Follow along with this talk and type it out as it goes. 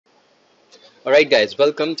All right, guys,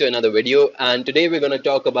 welcome to another video. And today we're going to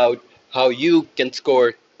talk about how you can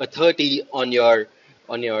score a 30 on your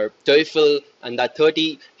TOEFL, and that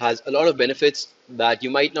 30 has a lot of benefits that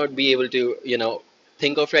you might not be able to,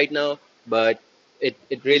 think of right now, but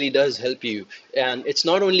it really does help you. And it's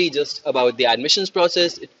not only just about the admissions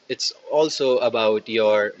process; it's also about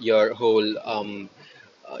your whole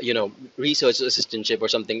research assistantship or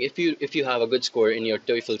something. If you have a good score in your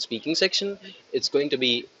TOEFL speaking section, it's going to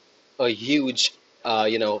be a huge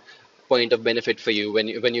point of benefit for you when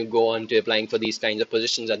you go on to applying for these kinds of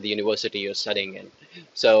positions at the university you're studying in.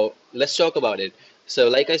 So let's talk about it. So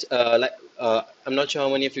I'm not sure how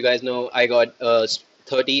many of you guys know I got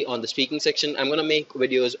 30 on the speaking section. I'm gonna make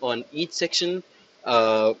videos on each section,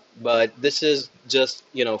 but this is just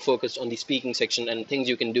focused on the speaking section and things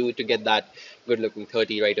you can do to get that good looking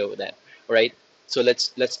 30 right over there. All right. So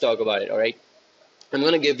let's talk about it. All right. I'm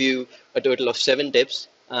going to give you a total of 7 tips.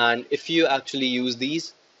 And if you actually use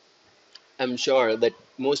these, I'm sure that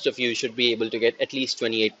most of you should be able to get at least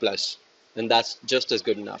 28 plus. And that's just as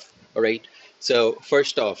good enough. All right. So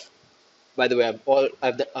first off, by the way,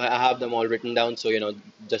 I have them all written down, so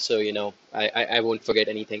just so you know, I won't forget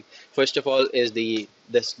anything. First of all is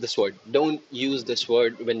this word. Don't use this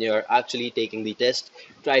word when you're actually taking the test.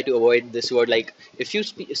 Try to avoid this word. Like if you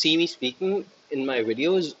see me speaking in my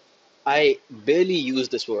videos, I barely use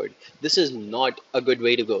this word. This is not a good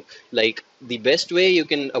way to go. Like the best way you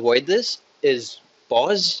can avoid this is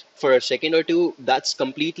pause for a second or two. That's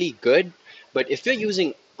completely good. But if you're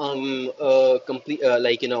using complete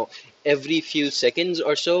every few seconds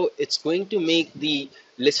or so, it's going to make the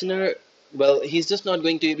listener, well, he's just not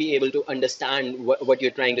going to be able to understand what you're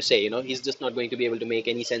trying to say. He's just not going to be able to make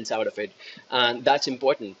any sense out of it, and that's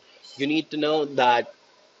important. You need to know that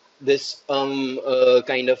this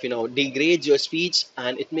kind of degrades your speech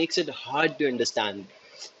and it makes it hard to understand,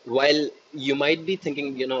 while you might be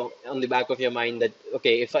thinking on the back of your mind that,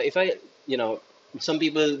 okay, if I you know some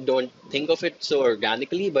people don't think of it so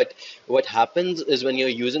organically, but what happens is when you're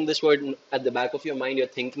using this word at the back of your mind, you're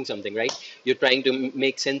thinking something, right? You're trying to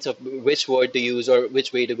make sense of which word to use or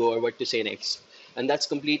which way to go or what to say next, and that's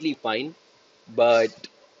completely fine. But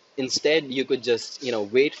instead you could just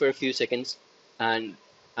wait for a few seconds and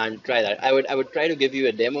try that. I would try to give you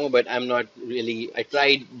a demo, but I'm not really. I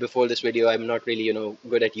tried before this video. I'm not really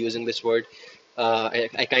good at using this word.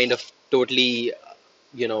 I kind of totally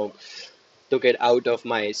you know took it out of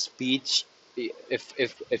my speech,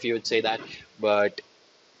 if you would say that. But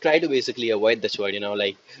try to basically avoid this word.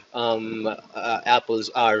 Like apples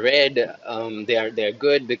are red. They're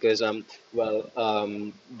good because the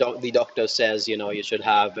doctor says you should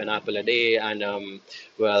have an apple a day, and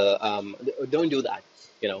don't do that.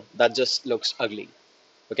 That just looks ugly.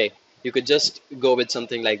 Okay, you could just go with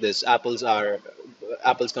something like this. Apples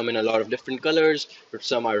come in a lot of different colors.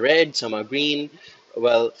 Some are red, some are green.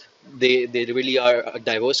 Well, they really are a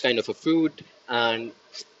diverse kind of a fruit, and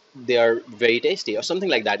they are very tasty or something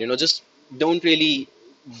like that. Just don't really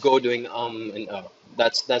go doing and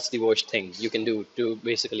that's the worst thing you can do to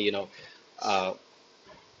basically uh,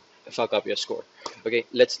 fuck up your score. Okay,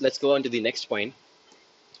 let's go on to the next point,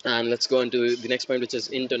 and let's go on to the next point, which is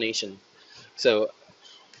intonation. So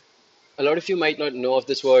a lot of you might not know of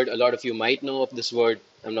this word, a lot of you might know of this word,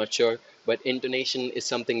 I'm not sure, but intonation is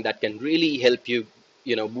something that can really help you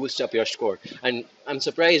boost up your score. And I'm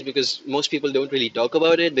surprised because most people don't really talk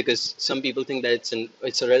about it, because some people think that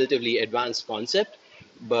it's a relatively advanced concept.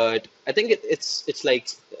 But I think it's like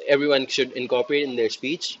everyone should incorporate it in their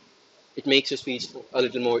speech. It makes your speech a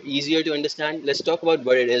little more easier to understand. Let's talk about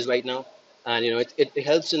what it is right now. And it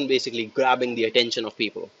helps in basically grabbing the attention of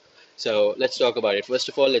people. So let's talk about it. First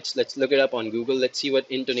of all, let's look it up on Google. Let's see what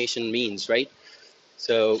intonation means, right?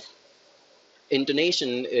 So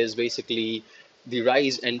intonation is basically the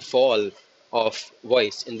rise and fall of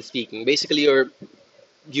voice in the speaking. Basically, you're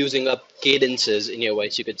using up cadences in your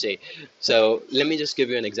voice, you could say. So let me just give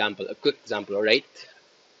you an example, a quick example, all right?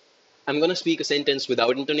 I'm going to speak a sentence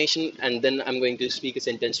without intonation, and then I'm going to speak a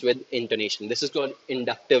sentence with intonation. This is called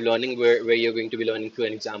inductive learning, where you're going to be learning through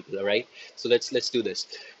an example, all right? So let's do this.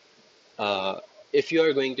 Uh, if you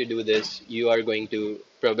are going to do this, you are going to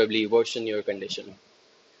probably worsen your condition.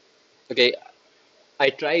 Okay, I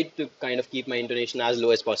tried to kind of keep my intonation as low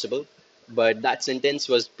as possible, but that sentence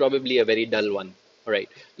was probably a very dull one. All right,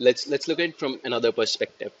 let's look at it from another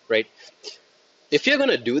perspective, right? If you're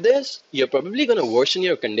gonna do this, you're probably gonna worsen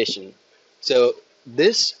your condition. So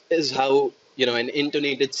this is how an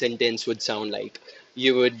intonated sentence would sound like.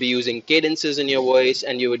 You would be using cadences in your voice,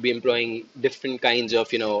 and you would be employing different kinds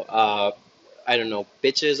of I don't know,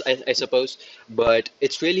 pitches, I suppose, but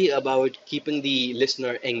it's really about keeping the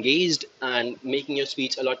listener engaged and making your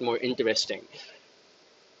speech a lot more interesting.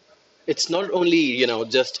 It's not only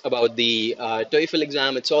just about the TOEFL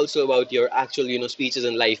exam. It's also about your actual speeches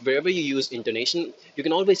in life. Wherever you use intonation, you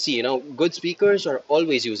can always see good speakers are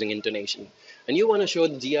always using intonation, and you want to show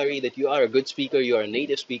the GRE that you are a good speaker, you are a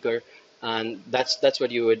native speaker, and that's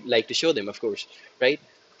what you would like to show them, of course, right?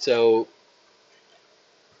 So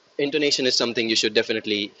intonation is something you should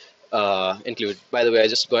definitely include. By the way, I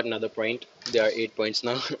just got another point. There are 8 points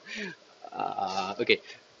now. Okay,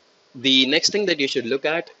 the next thing that you should look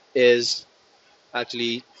at is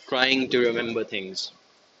actually trying to remember things.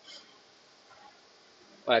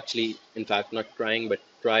 Or actually, in fact, not trying, but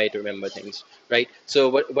try to remember things, right? So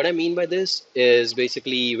what I mean by this is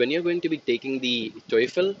basically when you're going to be taking the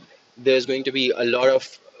TOEFL, there's going to be a lot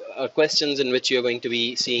of questions in which you're going to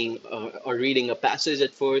be seeing or reading a passage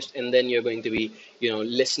at first, and then you're going to be,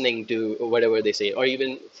 listening to whatever they say, or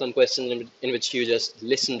even some questions in which you just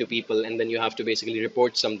listen to people, and then you have to basically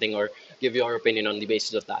report something or give your opinion on the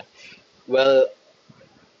basis of that. Well,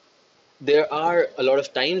 there are a lot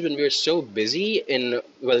of times when we're so busy in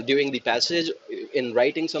during the passage in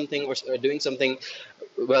writing something or doing something,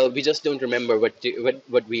 we just don't remember what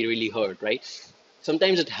we really heard, right?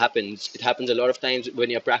 Sometimes it happens a lot of times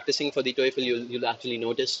when you're practicing for the TOEFL. You'll actually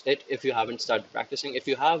notice it. If you haven't started practicing, if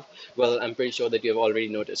you have, well, I'm pretty sure that you have already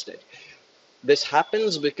noticed it. This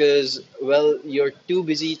happens because, you're too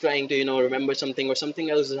busy trying to remember something, or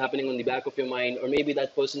something else is happening on the back of your mind, or maybe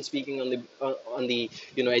that person speaking on the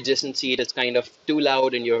adjacent seat is kind of too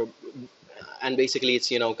loud, and basically it's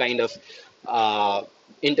kind of uh,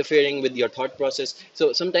 interfering with your thought process.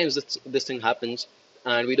 So sometimes this thing happens,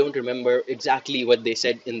 and we don't remember exactly what they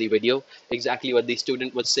said in the video, exactly what the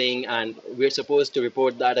student was saying, and we're supposed to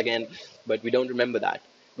report that again, but we don't remember that.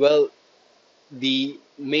 Well, the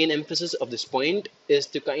main emphasis of this point is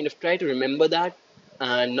to kind of try to remember that,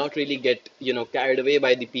 and not really get carried away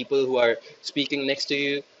by the people who are speaking next to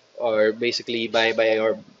you, or basically by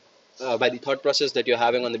the thought process that you're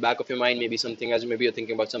having on the back of your mind. Maybe something else, maybe you're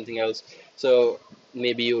thinking about something else. So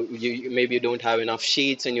maybe maybe you don't have enough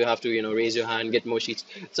sheets, and you have to raise your hand, get more sheets,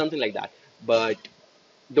 something like that. But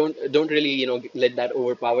don't really let that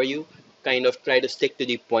overpower you. Kind of try to stick to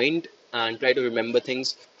the point and try to remember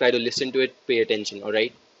things, try to listen to it, pay attention. All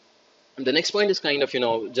right. The next point is kind of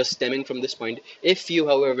just stemming from this point. If you,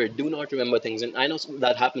 however, do not remember things, and I know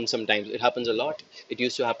that happens sometimes, it happens a lot. It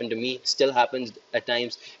used to happen to me, still happens at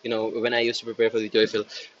times, when I used to prepare for the TOEFL.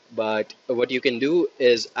 But what you can do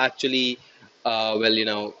is actually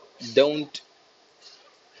don't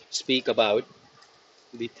speak about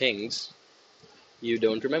the things you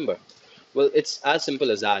don't remember. Well, it's as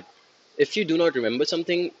simple as that. If you do not remember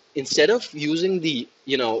something, instead of using the,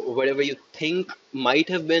 whatever you think might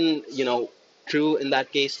have been, true in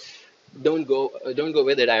that case, don't go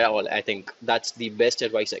with it at all. I think that's the best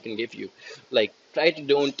advice I can give you. Like, try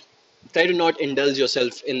to not indulge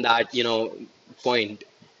yourself in that, point.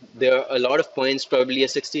 There are a lot of points, probably a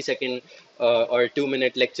 60-second or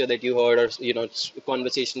 2-minute lecture that you heard, or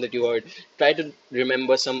conversation that you heard. Try to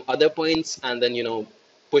remember some other points, and then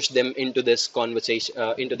push them into this conversation,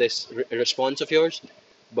 into this response of yours.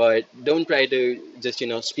 But don't try to just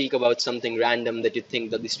speak about something random that you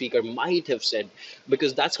think that the speaker might have said,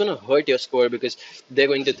 because that's going to hurt your score, because they're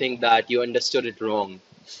going to think that you understood it wrong,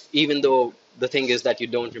 even though the thing is that you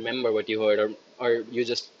don't remember what you heard, or you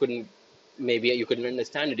just couldn't, maybe you couldn't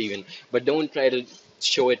understand it even. But don't try to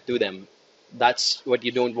show it to them. That's what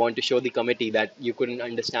you don't want to show the committee, that you couldn't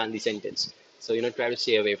understand the sentence. So try to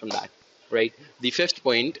stay away from that, right? The fifth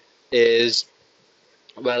point is,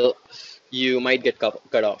 well, you might get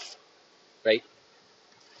cut off, right?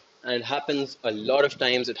 And it happens a lot of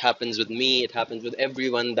times. It happens with me. It happens with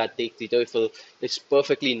everyone that takes the TOEFL. It's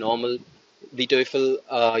perfectly normal. The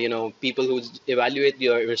TOEFL, people who evaluate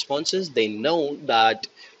your responses, they know that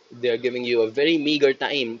they're giving you a very meager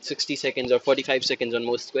time, 60 seconds or 45 seconds on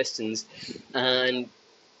most questions, and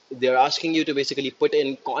they're asking you to basically put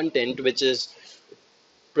in content which is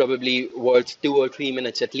probably worth 2 or 3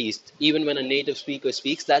 minutes at least. Even when a native speaker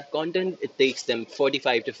speaks that content, it takes them 3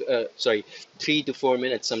 to 4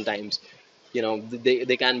 minutes sometimes.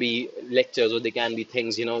 They can be lectures, or they can be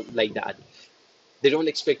things, like that. They don't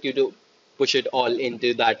expect you to push it all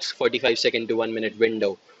into that 45-second to 1 minute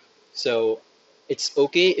window. So it's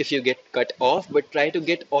okay if you get cut off, but try to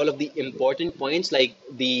get all of the important points, like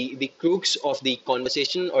the crux of the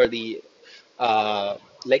conversation or the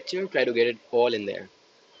lecture. Try to get it all in there.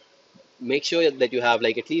 make sure that you have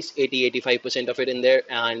like at least 80-85% of it in there,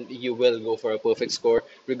 and you will go for a perfect score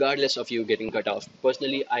regardless of you getting cut off.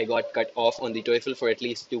 Personally, I got cut off on the TOEFL for at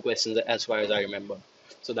least two questions as far as I remember.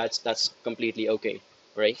 So that's completely okay,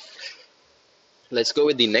 right? Let's go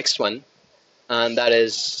with the next one, and that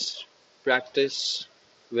is practice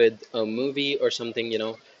with a movie or something,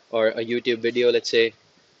 or a YouTube video, let's say,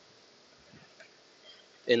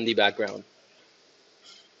 in the background.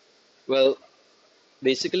 Well,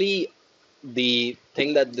 basically, the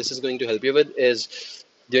thing that this is going to help you with is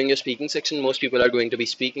during your speaking section, most people are going to be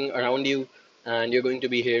speaking around you, and you're going to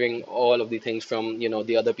be hearing all of the things from,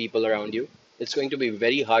 the other people around you. It's going to be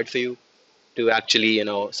very hard for you to actually,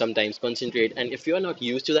 sometimes concentrate. And if you're not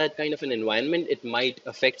used to that kind of an environment, it might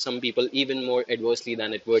affect some people even more adversely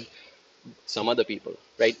than it would some other people,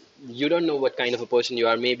 right? You don't know what kind of a person you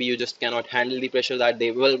are. Maybe you just cannot handle the pressure that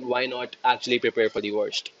day. Well, why not actually prepare for the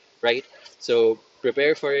worst, right? So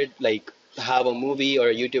prepare for it, like have a movie or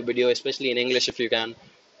a YouTube video, especially in English if you can,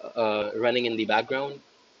 running in the background,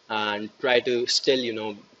 and try to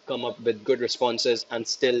still, come up with good responses and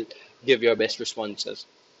still give your best responses.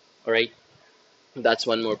 All right, that's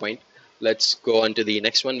one more point. Let's go on to the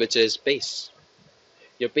next one, which is pace.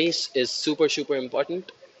 Your pace is super, super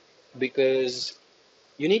important because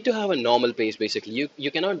you need to have a normal pace. Basically,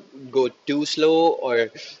 you cannot go too slow or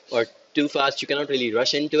too fast. You cannot really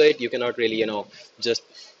rush into it. You cannot really, just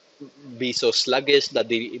be so sluggish that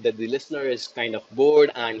the listener is kind of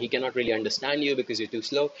bored and he cannot really understand you because you're too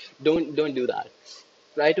slow. Don't do that.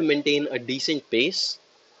 Try to maintain a decent pace.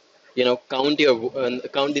 Count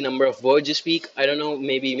the number of words you speak. I don't know,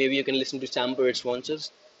 maybe you can listen to sample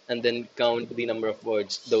responses and then count the number of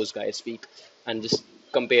words those guys speak, and just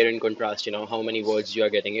compare and contrast, how many words you are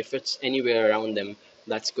getting. If it's anywhere around them,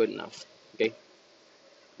 that's good enough. Okay.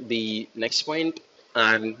 The next point,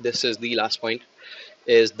 and this is the last point,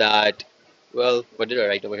 is that, well, what did I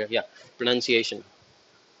write over here? Yeah, pronunciation.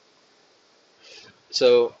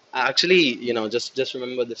 So actually, just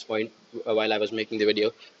remember this point while I was making the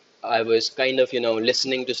video. I was kind of,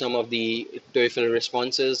 listening to some of the TOEFL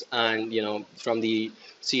responses, and, from the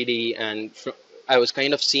CD, and I was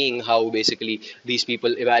kind of seeing how basically these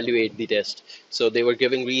people evaluate the test. So they were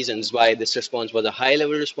giving reasons why this response was a high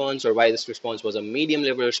level response, or why this response was a medium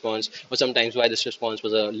level response, or sometimes why this response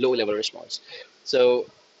was a low level response. So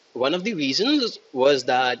one of the reasons was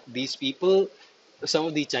that these people, some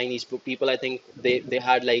of the Chinese people, I think they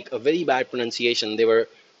had like a very bad pronunciation. They were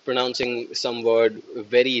pronouncing some word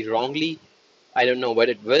very wrongly. I don't know what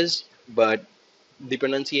it was, but the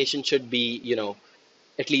pronunciation should be,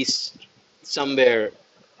 at least somewhere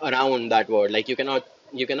around that word. Like you cannot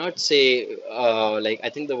say, like I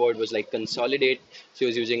think the word was like consolidate. She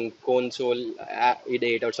was using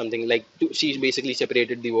consolidate or something like. She basically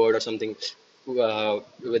separated the word or something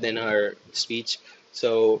within her speech.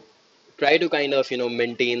 So try to kind of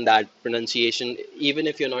maintain that pronunciation, even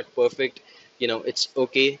if you're not perfect. It's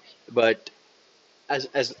okay, but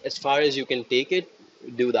as far as you can take it,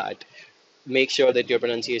 do that. Make sure that your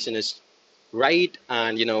pronunciation is right,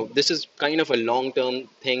 and this is kind of a long term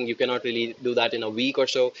thing. You cannot really do that in a week or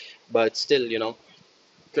so, but still,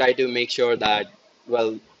 try to make sure that,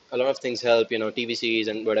 well, a lot of things help, TV series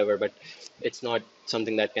and whatever, but it's not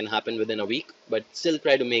something that can happen within a week. But still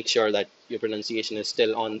try to make sure that your pronunciation is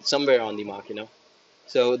still on somewhere on the mark.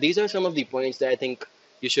 So these are some of the points that I think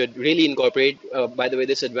you should really incorporate. By the way,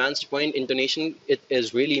 this advanced point, intonation, it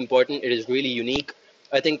is really important. It is really unique.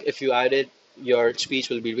 I think if you add it, your speech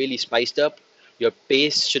will be really spiced up. Your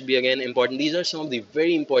pace should be again important. These are some of the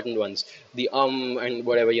very important ones. The and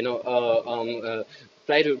whatever,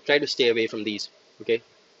 try to stay away from these. Okay,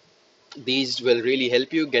 these will really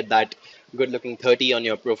help you get that good looking 30 on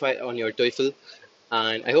your profile on your TOEFL.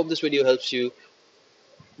 And I hope this video helps you.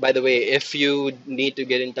 By the way, if you need to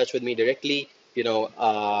get in touch with me directly,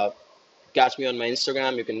 catch me on my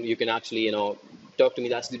Instagram. You can actually talk to me.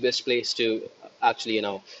 That's the best place to actually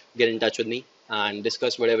get in touch with me and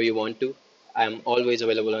discuss whatever you want to. I'm always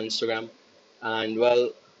available on Instagram. And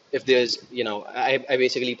well, if there's I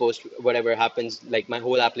basically post whatever happens. Like my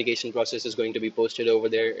whole application process is going to be posted over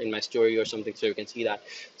there in my story or something, so you can see that.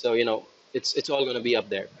 So it's all going to be up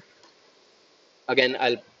there. Again,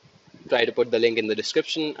 I'll try to put the link in the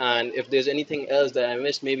description, and if there's anything else that I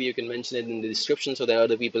missed, maybe you can mention it in the description so that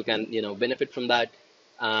other people can benefit from that,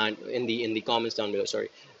 and in the comments down below, sorry.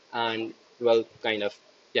 And well, kind of,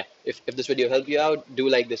 yeah, if this video helped you out, do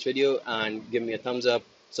like this video and give me a thumbs up,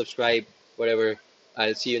 subscribe, whatever.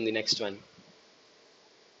 I'll see you in the next one.